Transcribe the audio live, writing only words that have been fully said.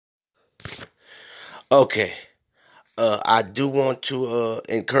Okay. I do want to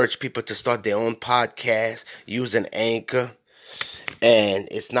encourage people to start their own podcast using Anchor, and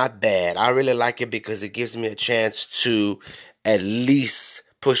it's not bad. I really like it because it gives me a chance to at least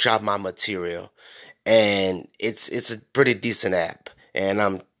push out my material, and it's a pretty decent app. And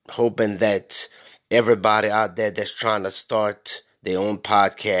I'm hoping that everybody out there that's trying to start their own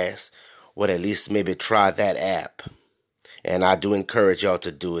podcast would at least maybe try that app. And I do encourage y'all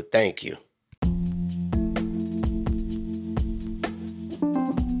to do it. Thank you.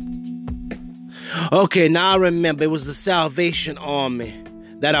 Okay, now I remember it was the Salvation Army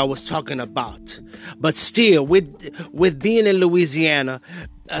that I was talking about. But still, with being in Louisiana,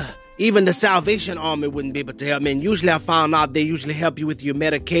 even the Salvation Army wouldn't be able to help me. And usually I found out they usually help you with your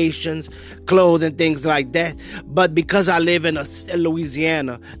medications, clothing, things like that. But because I live in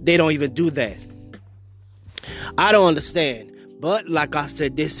Louisiana, they don't even do that. I don't understand. But like I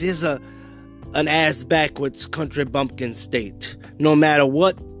said, this is an ass backwards country bumpkin state, no matter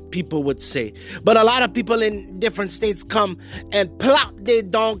what people would say. But a lot of people in different states come and plop their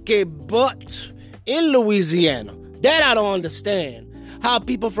donkey butt in Louisiana. That I don't understand. How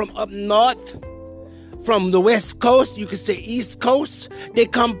people from up north, from the west coast, you could say east coast, they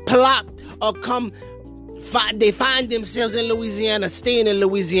come plop or they find themselves in Louisiana, staying in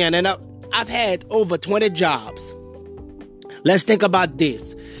Louisiana. And I've had over 20 jobs. Let's think about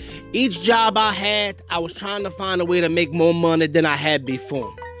this. Each job I had, I was trying to find a way to make more money than I had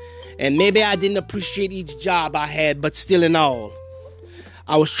before. And maybe I didn't appreciate each job I had, but still in all,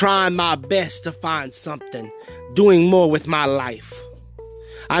 I was trying my best to find something, doing more with my life.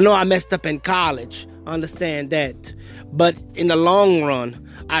 I know I messed up in college, understand that. But in the long run,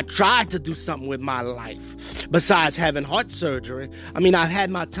 I tried to do something with my life. Besides having heart surgery, I had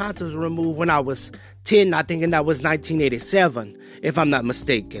my tonsils removed when I was 10, I think, and that was 1987, if I'm not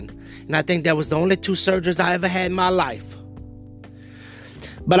mistaken. And I think that was the only 2 surgeries I ever had in my life.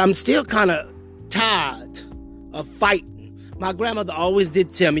 But I'm still kind of tired of fighting. My grandmother always did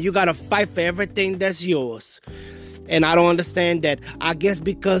tell me, you got to fight for everything that's yours. And I don't understand that. I guess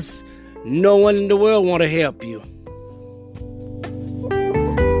because no one in the world want to help you.